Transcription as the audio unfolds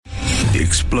The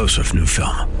explosive new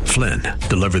film, Flynn,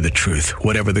 deliver the truth,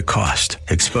 whatever the cost.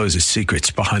 Exposes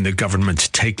secrets behind the government's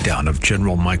takedown of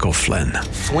General Michael Flynn.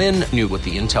 Flynn knew what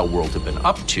the intel world had been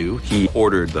up to. He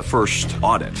ordered the first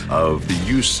audit of the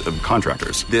use of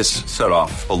contractors. This set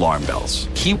off alarm bells.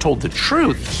 He told the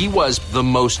truth. He was the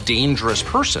most dangerous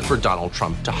person for Donald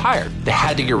Trump to hire. They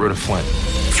had to get rid of Flynn.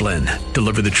 Flynn,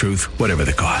 deliver the truth, whatever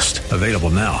the cost. Available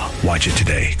now. Watch it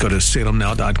today. Go to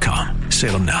salemnow.com.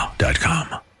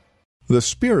 salemnow.com. The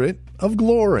Spirit of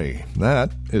Glory.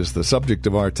 That is the subject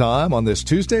of our time on this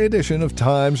Tuesday edition of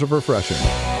Times of Refreshing.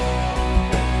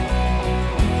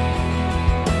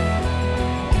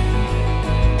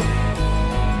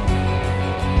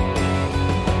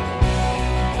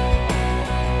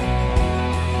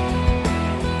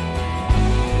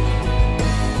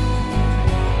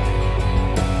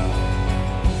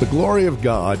 The glory of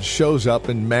God shows up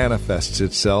and manifests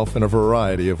itself in a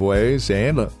variety of ways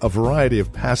and a variety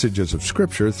of passages of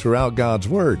Scripture throughout God's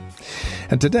Word.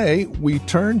 And today we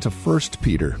turn to 1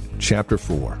 Peter chapter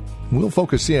 4. We'll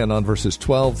focus in on verses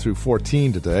 12 through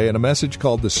 14 today in a message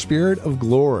called The Spirit of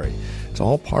Glory. It's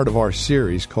all part of our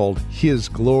series called His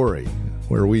Glory,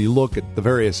 where we look at the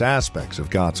various aspects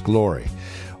of God's glory.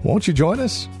 Won't you join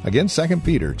us? Again, 2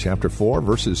 Peter chapter 4,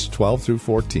 verses 12 through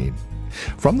 14.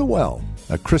 From the Well,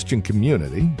 a Christian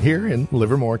community here in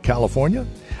Livermore, California,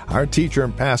 our teacher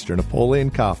and pastor, Napoleon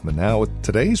Kaufman, now with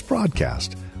today's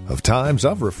broadcast of Times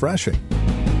of Refreshing.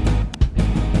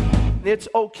 It's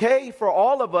okay for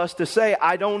all of us to say,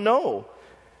 I don't know.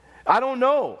 I don't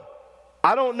know.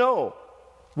 I don't know.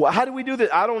 Well, how do we do this?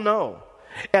 I don't know.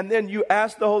 And then you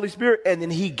ask the Holy Spirit, and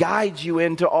then He guides you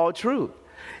into all truth.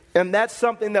 And that's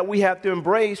something that we have to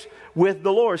embrace with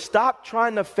the Lord. Stop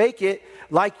trying to fake it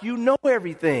like you know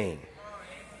everything.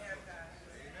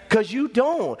 Because you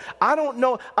don't. I don't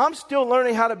know. I'm still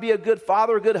learning how to be a good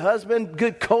father, a good husband,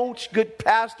 good coach, good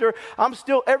pastor. I'm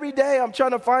still, every day, I'm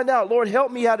trying to find out, Lord,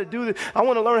 help me how to do this. I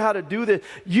want to learn how to do this.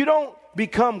 You don't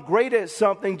become great at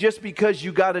something just because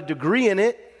you got a degree in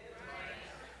it.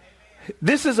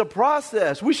 This is a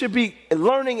process. We should be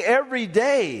learning every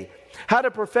day how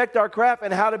to perfect our craft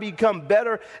and how to become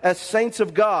better as saints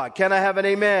of God. Can I have an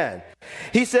amen?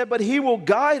 He said, but He will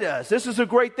guide us. This is a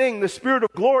great thing. The Spirit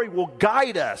of glory will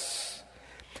guide us.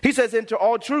 He says, into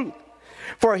all truth.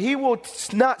 For He will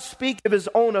not speak of His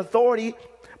own authority,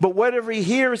 but whatever He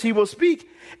hears, He will speak,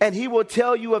 and He will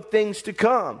tell you of things to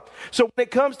come. So when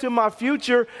it comes to my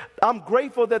future, I'm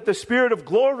grateful that the Spirit of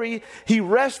glory, He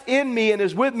rests in me and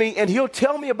is with me, and He'll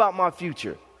tell me about my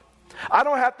future. I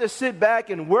don't have to sit back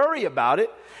and worry about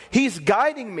it. He's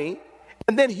guiding me,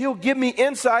 and then He'll give me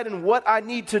insight in what I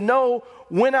need to know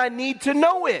when I need to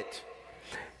know it,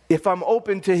 if I'm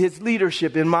open to His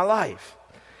leadership in my life.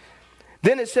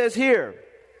 Then it says here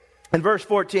in verse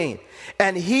 14,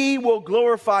 and He will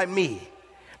glorify me,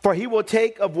 for He will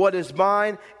take of what is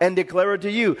mine and declare it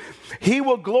to you. He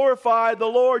will glorify the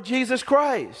Lord Jesus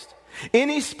Christ.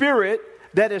 Any spirit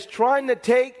that is trying to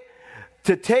take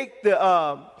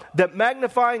the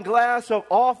magnifying glass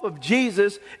off of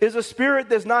Jesus is a spirit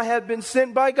that's not have been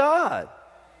sent by God.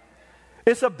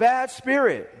 It's a bad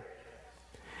spirit.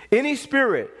 Any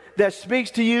spirit that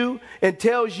speaks to you and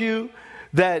tells you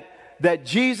that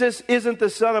Jesus isn't the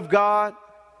Son of God,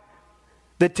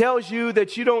 that tells you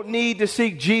that you don't need to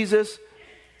seek Jesus,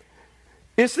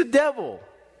 it's the devil.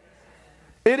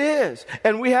 It is.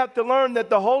 And we have to learn that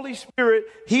the Holy Spirit,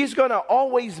 He's going to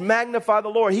always magnify the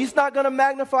Lord. He's not going to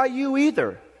magnify you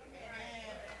either.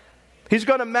 He's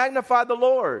going to magnify the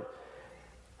Lord.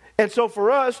 And so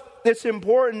for us, it's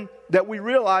important that we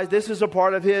realize this is a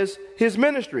part of His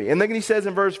ministry. And then He says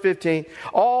in verse 15,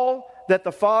 all that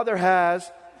the Father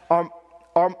has are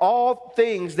all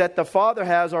things that the Father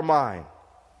has are mine.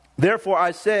 Therefore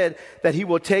I said that He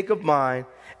will take of mine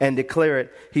and declare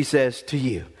it, He says, to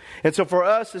you. And so for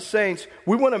us as saints,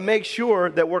 we want to make sure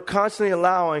that we're constantly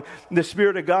allowing the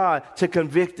Spirit of God to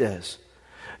convict us,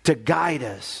 to guide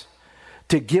us,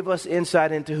 to give us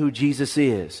insight into who Jesus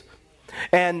is.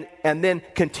 And then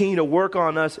continue to work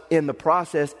on us in the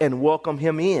process and welcome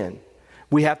Him in.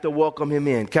 We have to welcome Him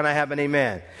in. Can I have an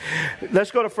amen?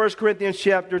 Let's go to 1 Corinthians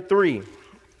chapter 3.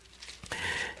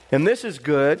 And this is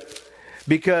good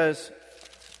because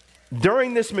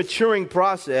during this maturing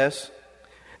process,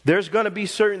 there's going to be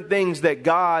certain things that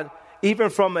God, even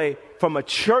from a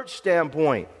church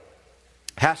standpoint,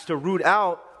 has to root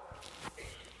out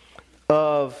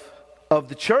of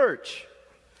the church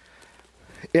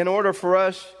in order for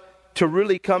us to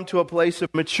really come to a place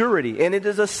of maturity. And it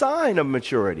is a sign of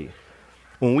maturity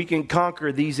when we can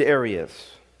conquer these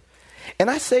areas. And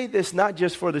I say this not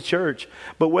just for the church,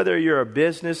 but whether you're a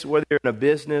business, whether you're in a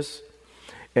business,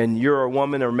 and you're a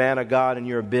woman or man of God and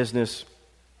you're a business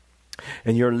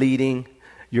and you're leading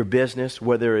your business,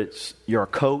 whether it's you're a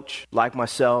coach like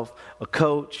myself, a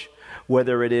coach,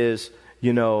 whether it is,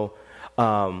 your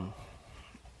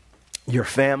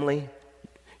family,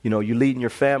 you're leading your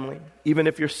family, even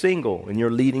if you're single and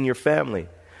you're leading your family.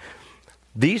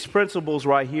 These principles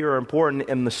right here are important,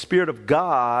 and the Spirit of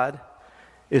God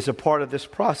is a part of this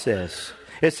process.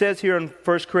 It says here in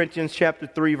 1 Corinthians chapter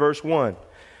 3, verse 1,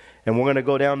 and we're going to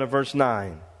go down to verse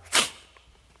 9.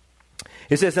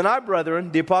 It says, and I,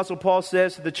 brethren, the Apostle Paul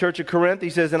says to the church of Corinth, he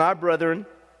says, and I, brethren,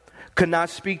 could not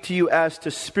speak to you as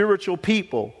to spiritual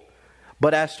people,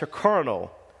 but as to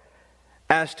carnal,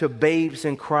 as to babes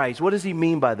in Christ. What does he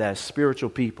mean by that, spiritual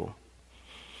people?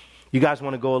 You guys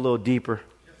want to go a little deeper?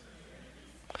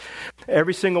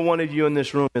 Every single one of you in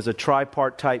this room is a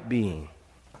tripartite being.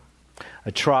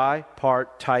 A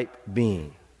tripartite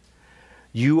being.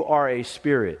 You are a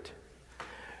spirit.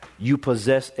 You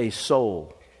possess a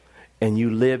soul. And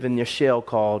you live in your shell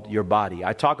called your body.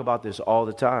 I talk about this all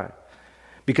the time.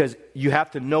 Because you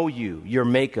have to know your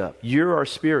makeup. You're a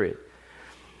spirit.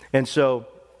 And so,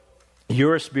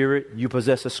 you're a spirit, you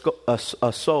possess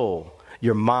a soul.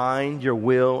 Your mind, your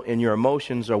will, and your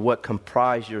emotions are what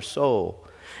comprise your soul.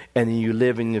 And then you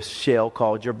live in this shell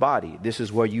called your body. This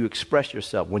is where you express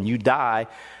yourself. When you die,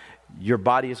 your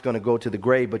body is going to go to the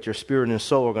grave, but your spirit and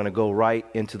soul are going to go right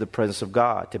into the presence of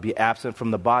God. To be absent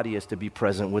from the body is to be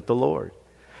present with the Lord.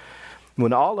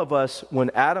 When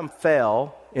Adam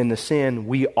fell in the sin,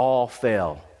 we all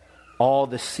fell. All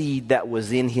the seed that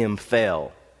was in him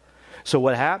fell. So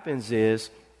what happens is,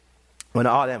 when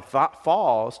Adam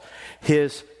falls,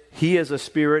 he is a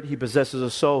spirit, he possesses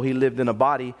a soul, he lived in a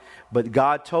body, but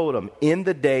God told him, in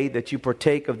the day that you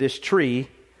partake of this tree,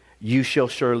 you shall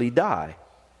surely die.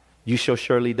 You shall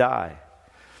surely die.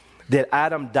 Did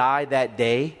Adam die that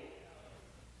day?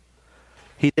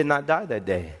 He did not die that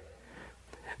day.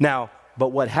 Now, but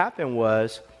what happened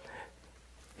was,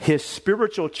 his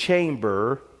spiritual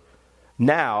chamber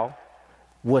now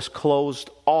was closed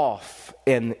off,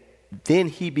 and then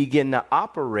he began to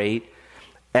operate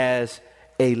as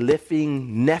a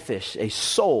living nephesh, a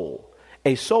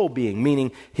soul being,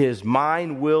 meaning his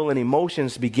mind, will, and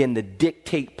emotions begin to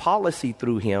dictate policy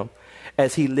through him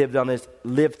as he lived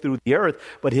through the earth.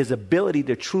 But his ability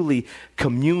to truly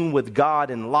commune with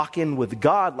God and lock in with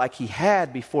God like he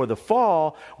had before the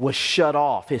fall was shut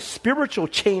off. His spiritual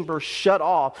chamber shut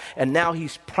off, and now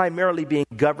he's primarily being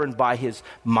governed by his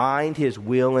mind, his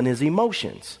will, and his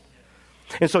emotions.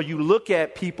 And so you look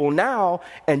at people now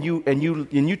and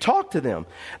you talk to them.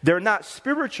 They're not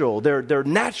spiritual, they're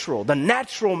natural. The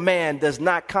natural man does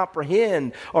not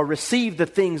comprehend or receive the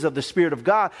things of the Spirit of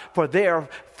God, for they are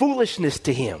foolishness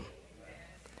to him.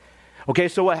 Okay,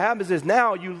 so what happens is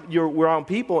now we're on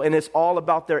people, and it's all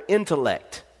about their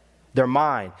intellect, their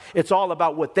mind. It's all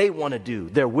about what they want to do,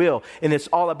 their will, and it's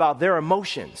all about their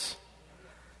emotions.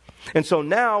 And so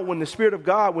now when the Spirit of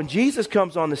God, when Jesus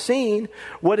comes on the scene,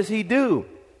 what does he do?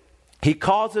 He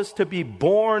calls us to be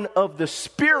born of the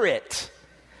Spirit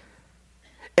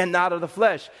and not of the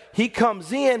flesh. He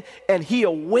comes in and he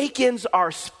awakens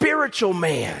our spiritual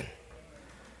man.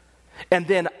 And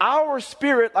then our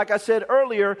spirit, like I said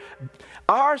earlier,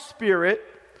 our spirit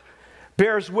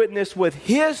bears witness with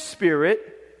his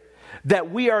spirit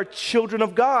that we are children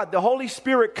of God. The Holy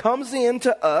Spirit comes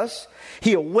into us.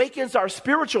 He awakens our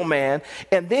spiritual man,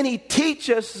 and then he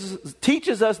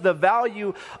teaches us the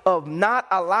value of not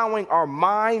allowing our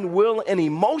mind, will, and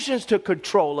emotions to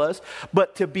control us,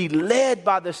 but to be led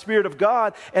by the Spirit of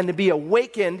God and to be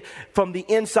awakened from the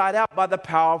inside out by the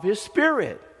power of his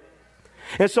Spirit.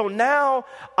 And so now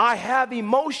I have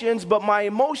emotions, but my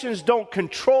emotions don't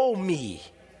control me.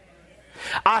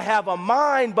 I have a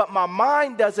mind, but my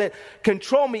mind doesn't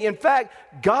control me. In fact,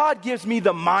 God gives me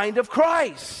the mind of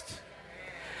Christ.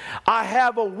 I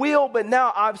have a will, but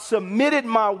now I've submitted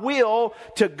my will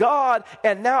to God,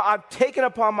 and now I've taken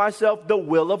upon myself the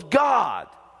will of God.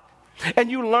 And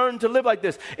you learn to live like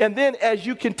this. And then as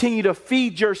you continue to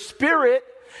feed your spirit,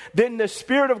 then the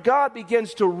Spirit of God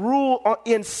begins to rule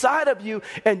inside of you,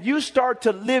 and you start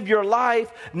to live your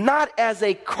life not as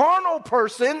a carnal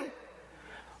person,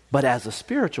 but as a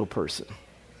spiritual person.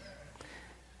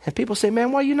 And people say,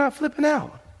 man, why are you not flipping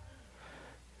out?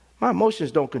 My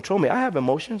emotions don't control me. I have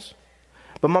emotions,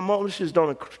 but my emotions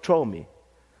don't control me.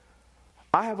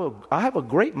 I have a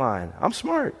great mind. I'm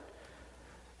smart.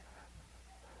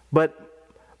 But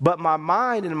my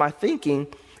mind and my thinking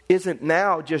isn't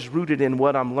now just rooted in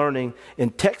what I'm learning in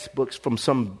textbooks from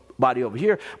somebody over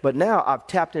here, but now I've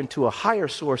tapped into a higher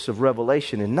source of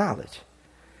revelation and knowledge.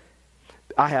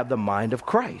 I have the mind of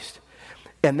Christ.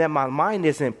 and then my mind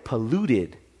isn't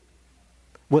polluted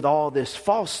with all this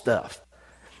false stuff.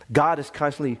 God is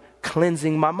constantly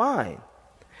cleansing my mind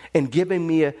and giving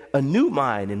me a new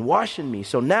mind and washing me.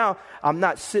 So now I'm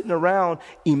not sitting around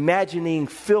imagining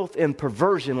filth and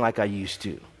perversion like I used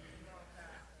to.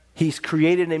 He's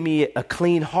created in me a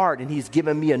clean heart, and he's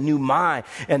given me a new mind.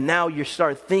 And now you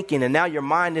start thinking, and now your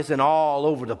mind isn't all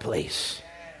over the place.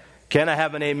 Can I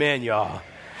have an amen, y'all?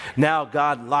 Now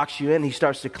God locks you in. He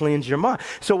starts to cleanse your mind.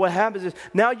 So what happens is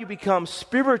now you become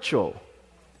spiritual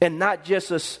and not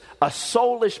just a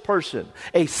soulish person,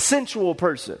 a sensual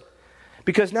person.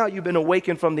 Because now you've been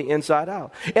awakened from the inside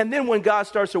out. And then when God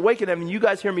starts awakening, I mean, you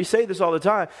guys hear me say this all the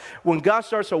time. When God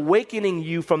starts awakening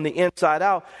you from the inside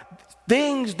out,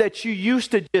 things that you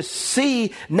used to just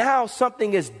see, now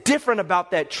something is different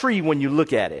about that tree when you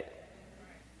look at it.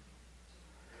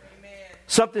 Amen.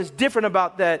 Something's different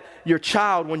about that your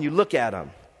child when you look at him.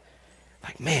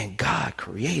 Like, man, God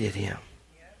created him.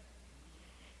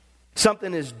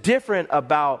 Something is different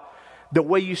about the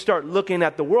way you start looking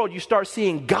at the world. You start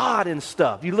seeing God and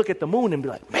stuff. You look at the moon and be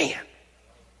like, man,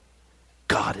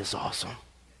 God is awesome.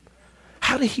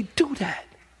 How did he do that?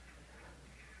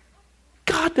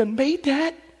 God done made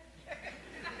that?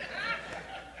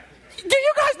 Do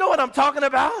you guys know what I'm talking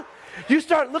about? You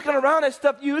start looking around at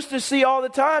stuff you used to see all the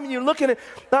time, and you're looking at,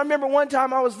 I remember one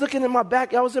time I was looking in my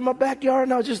backyard,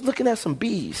 and I was just looking at some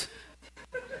bees.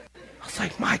 I was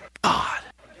like, my God.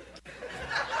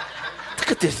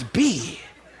 Look at this bee.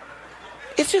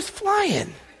 It's just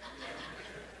flying.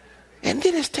 And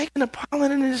then it's taking the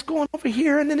pollen and it's going over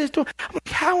here and then it's doing. I'm like,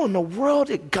 how in the world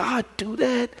did God do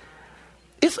that?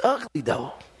 It's ugly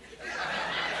though.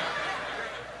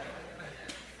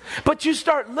 But you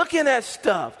start looking at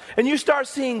stuff and you start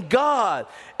seeing God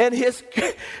and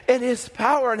his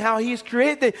power and how he's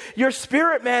created. Your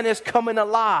spirit man is coming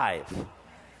alive.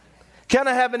 Can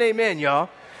I have an amen, y'all?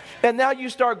 And now you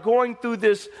start going through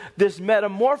this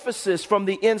metamorphosis from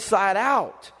the inside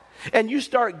out. And you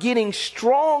start getting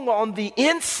strong on the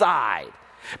inside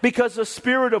because the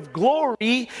spirit of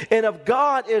glory and of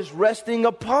God is resting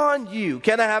upon you.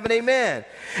 Can I have an amen?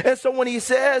 And so when he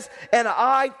says, and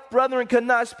I, brethren,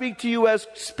 cannot speak to you as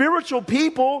spiritual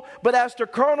people, but as to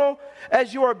carnal,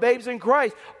 as you are babes in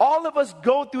Christ. All of us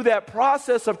go through that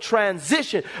process of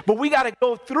transition, but we got to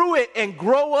go through it and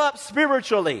grow up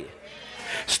spiritually.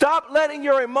 Stop letting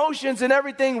your emotions and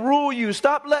everything rule you.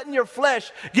 Stop letting your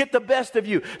flesh get the best of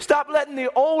you. Stop letting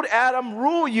the old Adam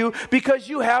rule you because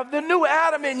you have the new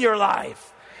Adam in your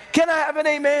life. Can I have an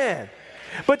amen?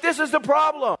 But this is the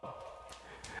problem.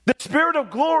 The Spirit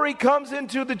of glory comes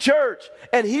into the church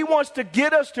and he wants to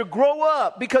get us to grow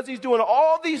up because he's doing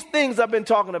all these things I've been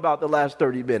talking about the last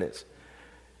 30 minutes.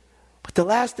 But the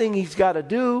last thing he's got to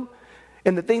do,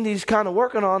 and the thing that he's kind of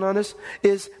working on us,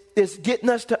 is getting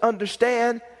us to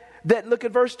understand that, look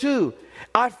at verse 2.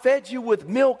 I fed you with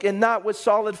milk and not with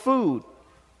solid food.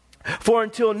 For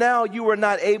until now you were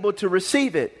not able to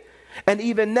receive it. And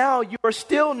even now you are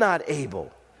still not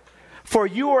able. For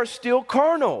you are still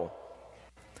carnal.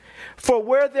 For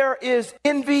where there is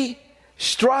envy,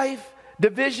 strife,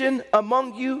 division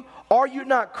among you, are you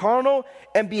not carnal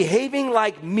and behaving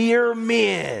like mere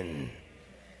men?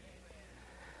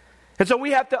 And so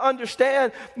we have to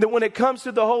understand that when it comes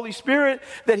to the Holy Spirit,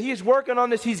 that he's working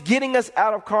on this. He's getting us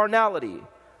out of carnality,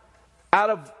 out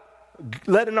of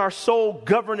letting our soul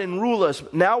govern and rule us.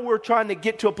 Now we're trying to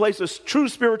get to a place of true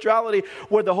spirituality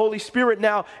where the Holy Spirit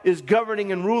now is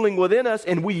governing and ruling within us,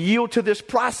 and we yield to this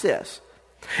process.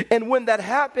 And when that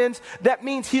happens, that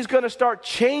means he's going to start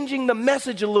changing the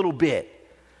message a little bit.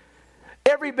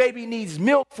 Every baby needs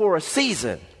milk for a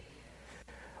season.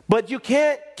 But you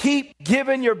can't keep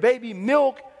giving your baby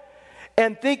milk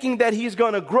and thinking that he's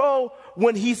going to grow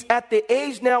when he's at the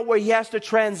age now where he has to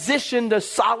transition to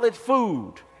solid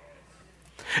food.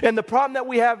 And the problem that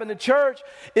we have in the church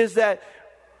is that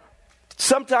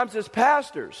sometimes as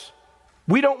pastors,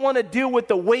 we don't want to deal with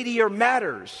the weightier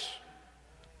matters,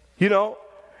 you know.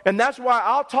 And that's why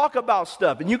I'll talk about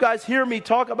stuff. And you guys hear me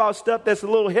talk about stuff that's a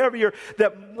little heavier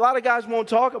that a lot of guys won't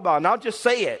talk about. And I'll just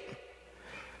say it.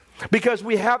 Because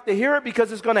we have to hear it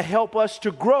because it's going to help us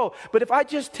to grow. But if I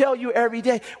just tell you every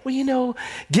day, well, you know,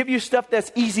 give you stuff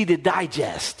that's easy to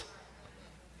digest.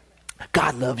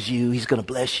 God loves you. He's going to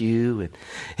bless you.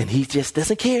 And he just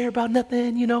doesn't care about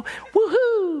nothing, you know.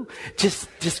 Woohoo!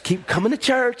 Just keep coming to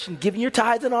church and giving your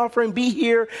tithes and offering. Be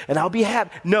here and I'll be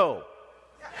happy. No.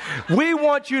 We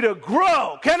want you to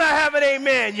grow. Can I have an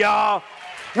amen, y'all?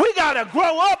 We got to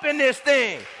grow up in this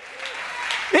thing.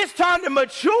 It's time to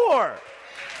mature.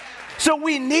 So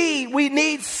we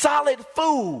need solid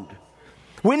food.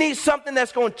 We need something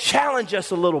that's going to challenge us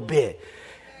a little bit.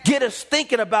 get us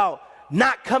thinking about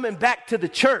not coming back to the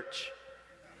church.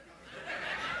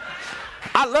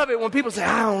 I love it when people say,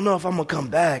 I don't know if I'm going to come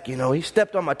back. You know, he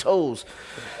stepped on my toes.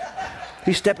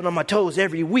 He's stepping on my toes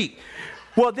every week.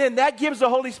 Well, then that gives the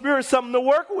Holy Spirit something to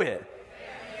work with.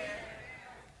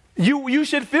 You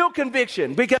should feel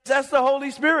conviction because that's the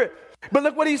Holy Spirit. But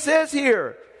look what he says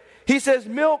here. He says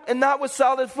milk and not with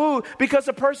solid food because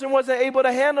the person wasn't able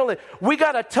to handle it. We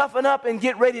got to toughen up and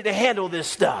get ready to handle this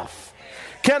stuff.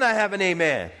 Can I have an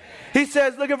amen? He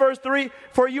says, look at verse 3.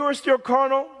 For you are still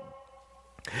carnal.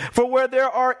 For where there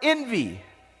are envy.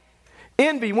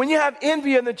 When you have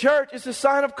envy in the church, it's a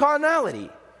sign of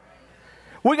carnality.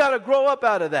 We got to grow up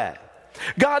out of that.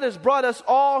 God has brought us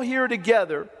all here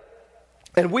together,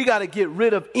 and we got to get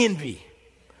rid of envy.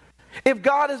 If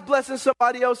God is blessing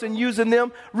somebody else and using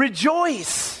them,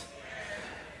 rejoice.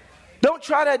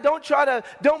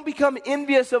 Don't become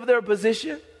envious of their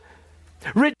position.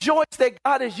 Rejoice that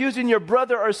God is using your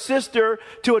brother or sister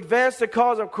to advance the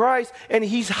cause of Christ, and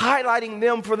he's highlighting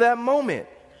them for that moment.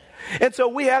 And so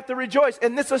we have to rejoice.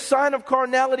 And this is a sign of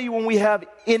carnality when we have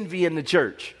envy in the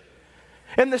church.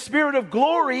 And the Spirit of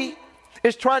glory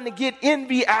is trying to get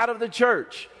envy out of the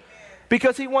church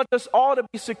because he wants us all to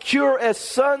be secure as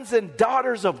sons and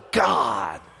daughters of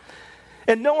God.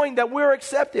 And knowing that we're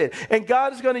accepted. And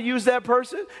God is going to use that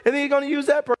person. And then he's going to use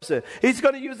that person. He's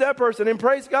going to use that person. And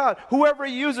praise God. Whoever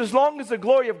he uses, as long as the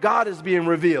glory of God is being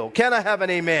revealed. Can I have an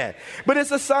amen? But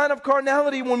it's a sign of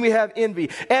carnality when we have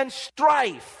envy. And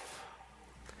strife.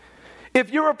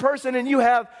 If you're a person and you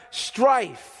have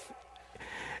strife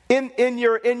in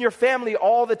your family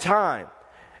all the time.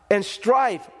 And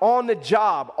strife on the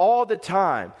job all the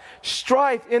time.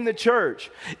 Strife in the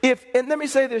church. And let me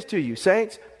say this to you,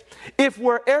 saints. If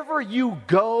wherever you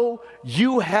go,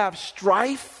 you have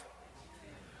strife,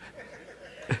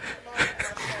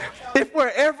 if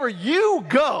wherever you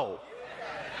go,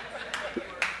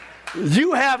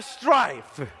 you have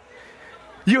strife,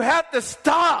 you have to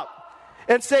stop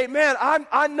and say, man,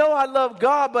 I know I love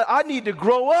God, but I need to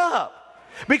grow up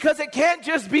because it can't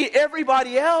just be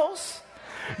everybody else.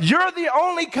 You're the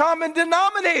only common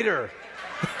denominator.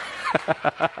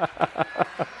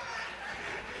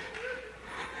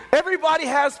 Everybody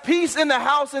has peace in the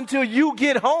house until you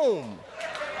get home.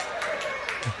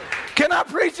 Can I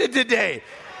preach it today?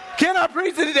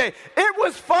 It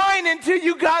was fine until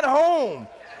you got home.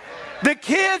 The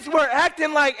kids were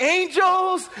acting like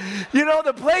angels. You know,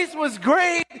 the place was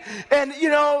great. And, you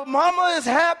know, mama is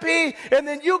happy. And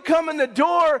then you come in the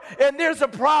door and there's a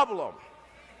problem.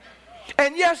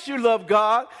 And yes, you love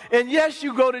God. And yes,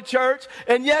 you go to church.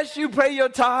 And yes, you pay your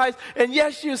tithes. And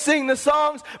yes, you sing the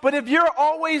songs. But if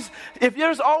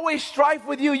there's always strife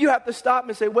with you, you have to stop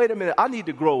and say, wait a minute, I need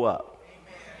to grow up.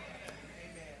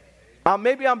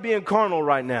 Maybe I'm being carnal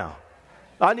right now.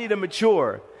 I need to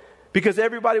mature. Because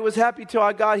everybody was happy till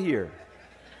I got here.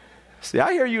 See,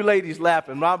 I hear you ladies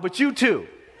laughing, Rob, but you too.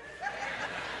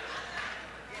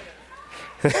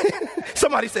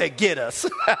 Somebody said, get us.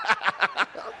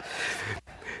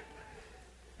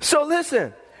 So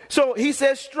listen. So he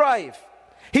says strife.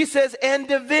 He says, and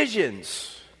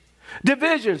divisions.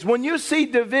 Divisions. When you see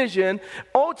division,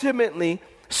 ultimately,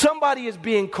 somebody is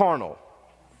being carnal.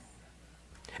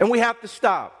 And we have to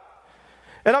stop.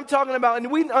 And I'm talking about,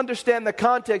 and we understand the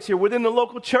context here within the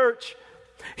local church.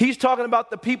 He's talking about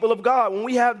the people of God. When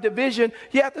we have division,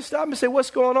 you have to stop and say,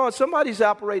 what's going on? Somebody's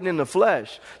operating in the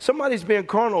flesh. Somebody's being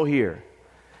carnal here.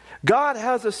 God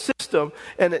has a system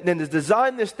and has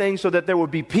designed this thing so that there will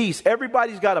be peace.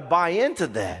 Everybody's got to buy into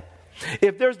that.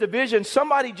 If there's division,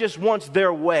 somebody just wants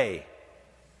their way.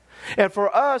 And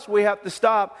for us, we have to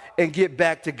stop and get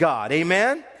back to God.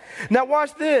 Amen? Now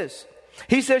watch this.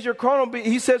 He says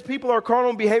people are carnal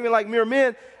and behaving like mere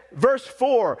men. Verse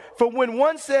 4, for when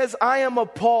one says, I am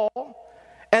of Paul,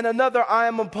 and another, I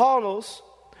am of Apollos,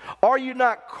 are you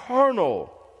not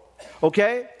carnal?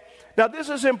 Okay? Now this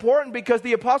is important because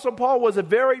the Apostle Paul was a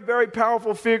very, very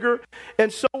powerful figure,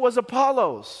 and so was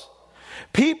Apollos.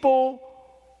 People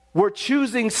were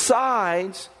choosing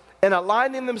sides and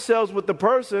aligning themselves with the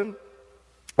person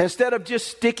instead of just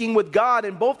sticking with God,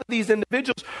 and both of these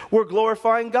individuals were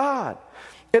glorifying God.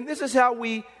 And this is how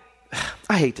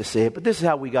I hate to say it, but this is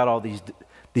how we got all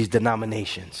these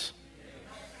denominations.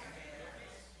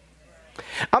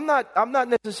 I'm not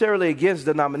necessarily against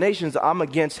denominations. I'm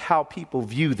against how people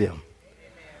view them.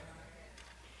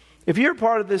 If you're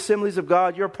part of the Assemblies of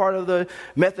God, you're part of the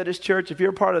Methodist Church, if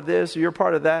you're part of this or you're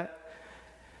part of that,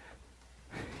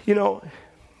 you know,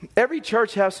 every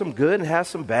church has some good and has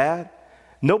some bad.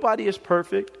 Nobody is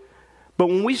perfect. But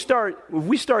when we start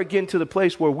getting to the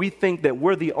place where we think that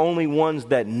we're the only ones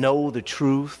that know the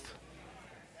truth,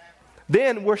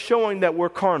 then we're showing that we're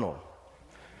carnal.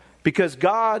 Because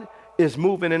God is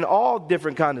moving in all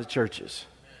different kinds of churches.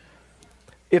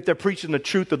 If they're preaching the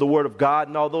truth of the Word of God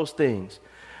and all those things.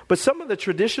 But some of the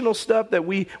traditional stuff that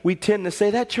we tend to say,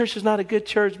 that church is not a good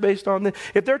church based on this.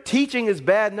 If their teaching is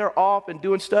bad and they're off and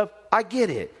doing stuff, I get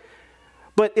it.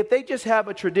 But if they just have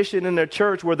a tradition in their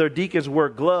church where their deacons wear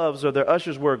gloves or their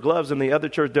ushers wear gloves and the other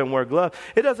church doesn't wear gloves,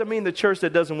 it doesn't mean the church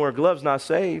that doesn't wear gloves not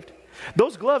saved.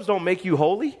 Those gloves don't make you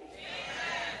holy.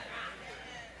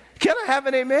 Can I have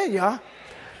an amen, y'all?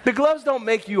 The gloves don't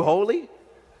make you holy.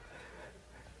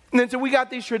 And then so we got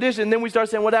these traditions, and then we start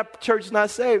saying, well, that church is not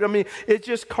saved. I mean, it's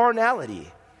just carnality.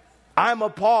 I'm a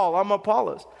Paul, I'm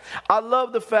Apollos. I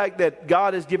love the fact that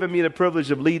God has given me the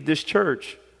privilege of lead this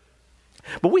church.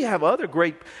 But we have other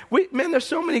there's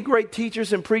so many great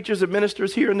teachers and preachers and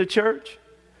ministers here in the church.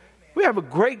 We have a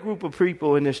great group of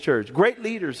people in this church, great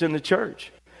leaders in the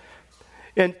church.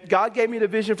 And God gave me the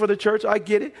vision for the church, I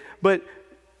get it. But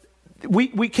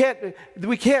we can't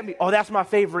be, oh, that's my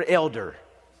favorite elder.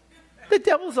 The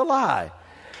devil's a lie.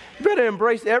 You better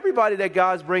embrace everybody that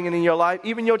God's bringing in your life,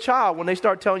 even your child, when they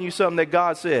start telling you something that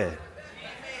God said.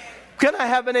 Can I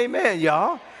have an amen,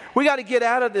 y'all? We got to get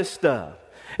out of this stuff.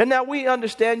 And now we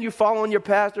understand you following your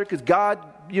pastor because God,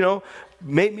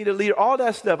 made me the leader, all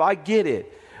that stuff. I get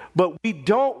it. But we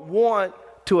don't want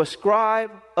to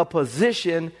ascribe a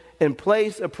position and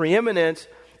place of preeminence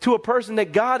to a person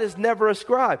that God has never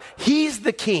ascribed. He's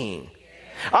the king.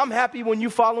 I'm happy when you're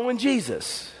following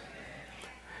Jesus.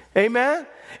 Amen?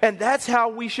 And that's how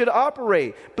we should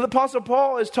operate. But the Apostle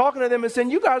Paul is talking to them and saying,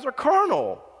 you guys are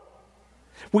carnal.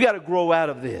 We got to grow out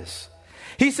of this.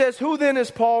 He says, who then is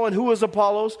Paul and who is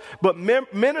Apollos, but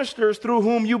ministers through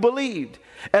whom you believed,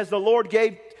 as the Lord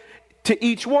gave to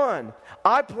each one.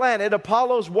 I planted,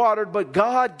 Apollos watered, but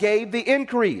God gave the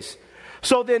increase.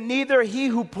 So then neither he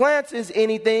who plants is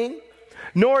anything,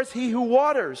 nor is he who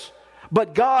waters,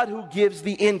 but God who gives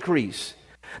the increase.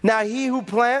 Now he who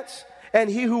plants and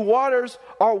he who waters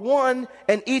are one,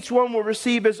 and each one will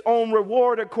receive his own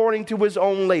reward according to his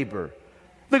own labor.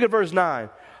 Look at verse 9.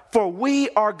 For we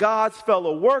are God's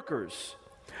fellow workers.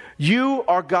 You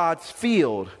are God's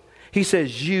field. He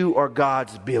says you are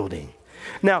God's building.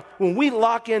 Now, when we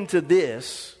lock into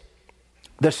this,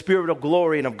 the Spirit of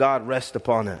glory and of God rests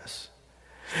upon us.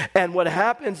 And what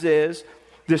happens is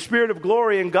the Spirit of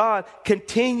glory and God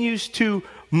continues to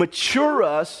mature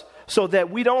us so that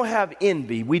we don't have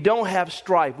envy, we don't have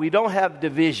strife, we don't have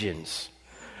divisions.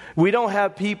 We don't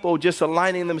have people just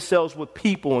aligning themselves with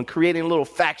people and creating little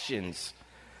factions.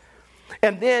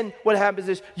 And then what happens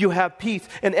is you have peace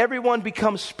and everyone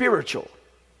becomes spiritual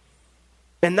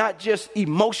and not just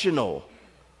emotional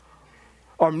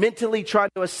or mentally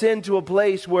trying to ascend to a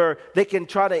place where they can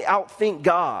try to outthink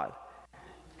God.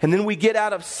 And then we get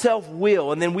out of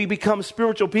self-will and then we become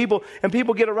spiritual people and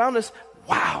people get around us.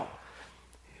 Wow.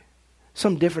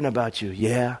 Something different about you.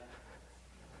 Yeah.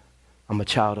 I'm a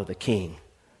child of the King.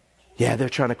 Yeah, they're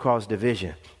trying to cause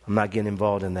division. I'm not getting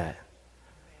involved in that.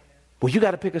 Well, you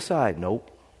got to pick a side. Nope.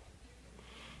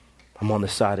 I'm on the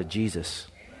side of Jesus.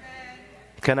 Amen.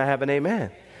 Can I have an amen?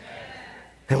 Amen?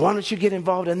 And why don't you get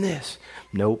involved in this?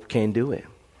 Nope, can't do it.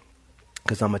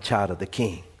 Because I'm a child of the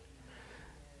King.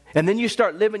 And then you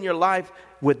start living your life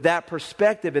with that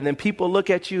perspective, and then people look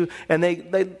at you and they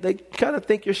kind of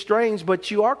think you're strange, but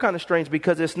you are kind of strange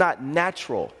because it's not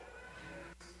natural.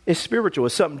 It's spiritual.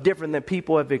 It's something different than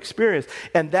people have experienced.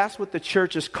 And that's what the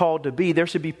church is called to be. There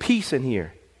should be peace in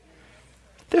here.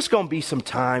 There's going to be some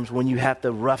times when you have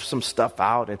to rough some stuff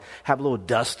out and have little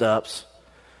dust-ups,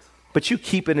 but you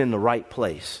keep it in the right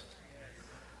place.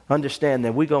 Understand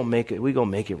that we're going to make it. We're going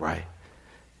to make it right.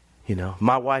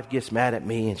 My wife gets mad at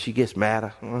me and she gets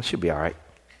mad. Well, she'll be all right.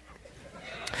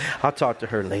 I'll talk to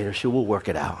her later. We'll work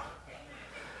it out.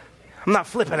 I'm not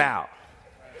flipping out.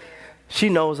 She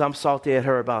knows I'm salty at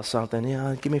her about something.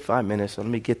 Give me 5 minutes. Let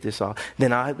me get this off.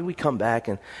 Then we come back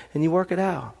and you work it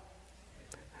out.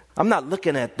 I'm not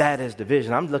looking at that as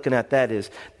division. I'm looking at that as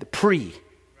the pre.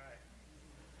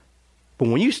 But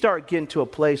when you start getting to a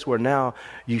place where now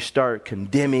you start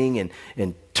condemning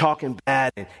and talking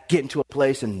bad and getting to a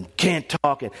place and can't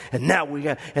talk and now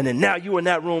now you in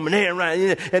that room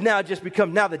and now it just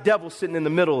becomes, now the devil's sitting in the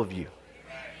middle of you.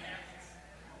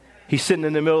 He's sitting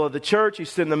in the middle of the church. He's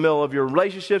sitting in the middle of your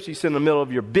relationships. He's sitting in the middle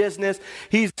of your business.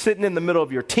 He's sitting in the middle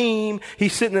of your team.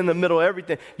 He's sitting in the middle of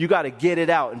everything. You got to get it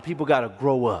out and people got to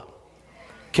grow up.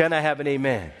 Can I have an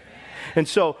amen? And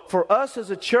so for us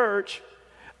as a church,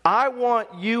 I want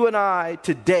you and I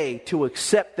today to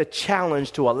accept the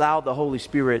challenge to allow the Holy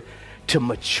Spirit to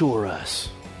mature us.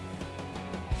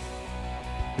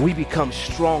 we become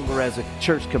stronger as a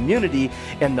church community,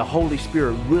 and the Holy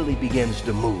Spirit really begins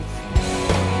to move.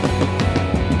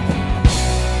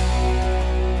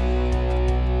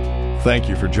 Thank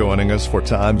you for joining us for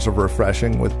Times of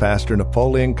Refreshing with Pastor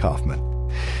Napoleon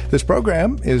Kaufman. This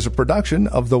program is a production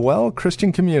of the Well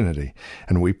Christian Community,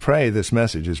 and we pray this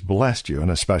message has blessed you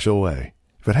in a special way.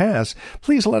 If it has,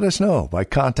 please let us know by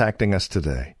contacting us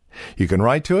today. You can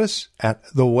write to us at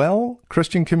the Well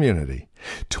Christian Community,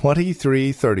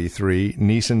 2333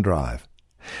 Neeson Drive.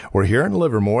 We're here in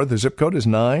Livermore. The zip code is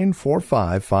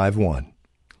 94551.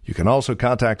 You can also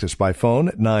contact us by phone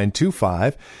at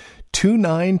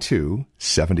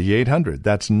 925-292-7800.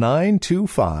 That's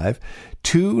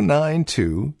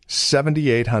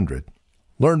 925-292-7800.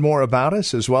 Learn more about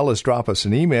us as well as drop us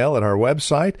an email at our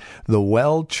website,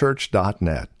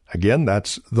 thewellchurch.net. Again,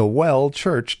 that's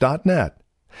thewellchurch.net.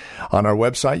 On our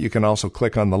website, you can also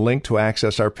click on the link to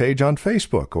access our page on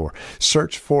Facebook or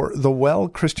search for The Well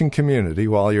Christian Community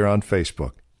while you're on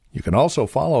Facebook. You can also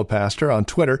follow Pastor on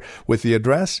Twitter with the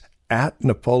address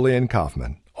 @Napoleon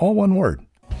Kaufman, all one word.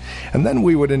 And then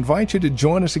we would invite you to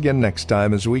join us again next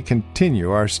time as we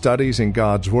continue our studies in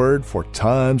God's Word for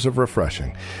Times of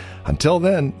Refreshing. Until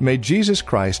then, may Jesus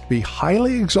Christ be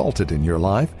highly exalted in your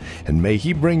life, and may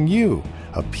He bring you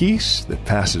a peace that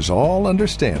passes all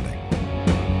understanding.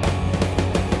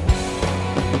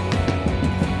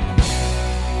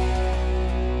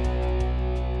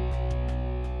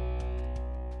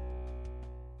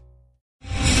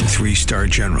 Three-star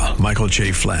General Michael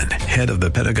J. Flynn, head of the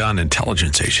Pentagon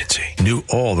Intelligence Agency, knew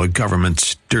all the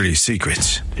government's dirty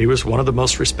secrets. He was one of the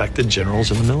most respected generals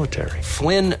in the military.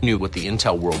 Flynn knew what the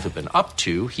intel world had been up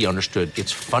to. He understood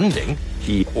its funding.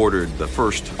 He ordered the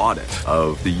first audit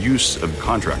of the use of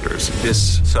contractors.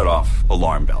 This set off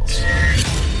alarm bells.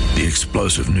 The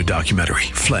explosive new documentary,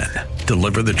 Flynn,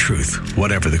 Deliver the Truth,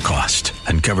 Whatever the Cost,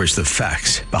 uncovers the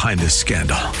facts behind this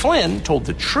scandal. Flynn told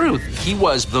the truth. He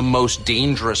was the most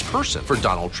dangerous person for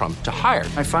Donald Trump to hire.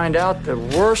 I find out the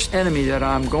worst enemy that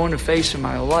I'm going to face in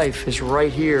my life is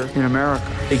right here in America.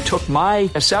 They took my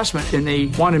assessment and they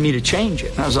wanted me to change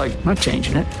it. And I was like, I'm not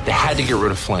changing it. They had to get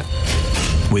rid of Flynn.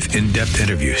 With in-depth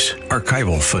interviews,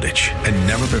 archival footage, and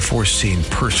never-before-seen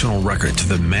personal records of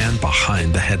the man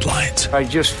behind the headlines. I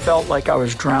just felt like I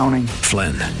was drowning.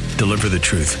 Flynn, Deliver the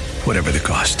Truth, Whatever the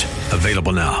Cost.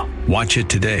 Available now. Watch it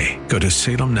today. Go to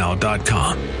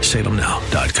salemnow.com.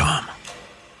 salemnow.com.